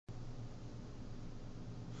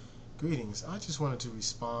Greetings. I just wanted to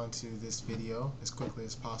respond to this video as quickly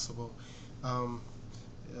as possible. Um,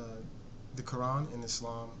 the Quran in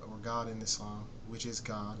Islam, or God in Islam, which is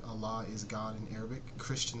God. Allah is God in Arabic.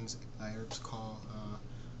 Arabs call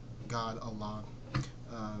God Allah.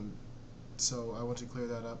 So I want to clear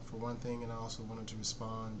that up for one thing, and I also wanted to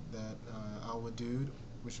respond that Al-Wadud,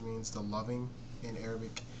 which means the loving in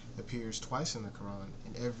Arabic, appears twice in the Quran.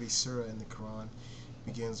 In every surah in the Quran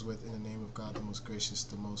begins with, in the name of God, the most gracious,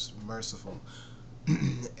 the most merciful.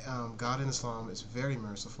 God in Islam is very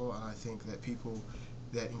merciful, and I think that people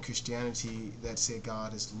that in Christianity that say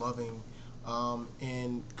God is loving,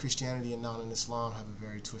 in Christianity and not in Islam, have a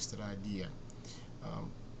very twisted idea.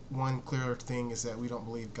 One clear thing is that we don't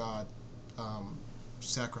believe God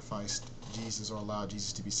sacrificed Jesus or allowed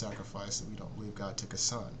Jesus to be sacrificed, and we don't believe God took a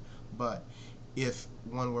son. But if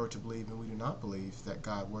one were to believe, and we do not believe, that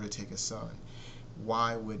God were to take a son,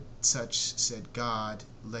 why would such said God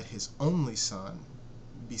let his only son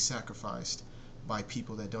be sacrificed by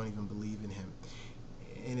people that don't even believe in him?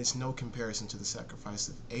 And it's no comparison to the sacrifice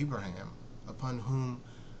of Abraham, upon whom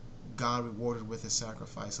God rewarded with a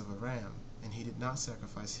sacrifice of a ram, and he did not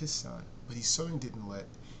sacrifice his son. But he certainly didn't let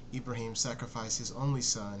Ibrahim sacrifice his only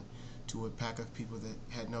son to a pack of people that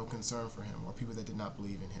had no concern for him, or people that did not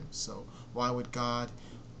believe in him. So why would God,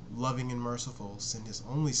 loving and merciful, send his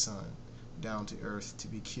only son down to earth to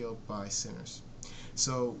be killed by sinners?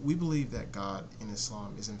 So we believe that God in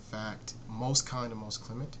Islam is in fact most kind and most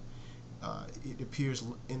clement. It appears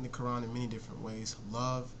in the Quran in many different ways.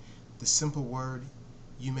 Love, the simple word,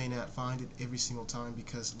 you may not find it every single time,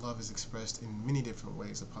 because love is expressed in many different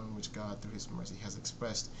ways upon which God, through his mercy, has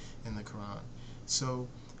expressed in the Quran. So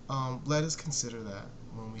let us consider that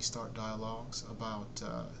when we start dialogues about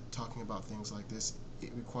talking about things like this.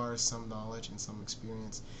 It requires some knowledge and some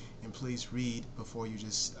experience, and please read before you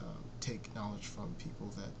just take knowledge from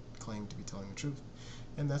people that claim to be telling the truth.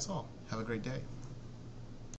 And that's all. Have a great day.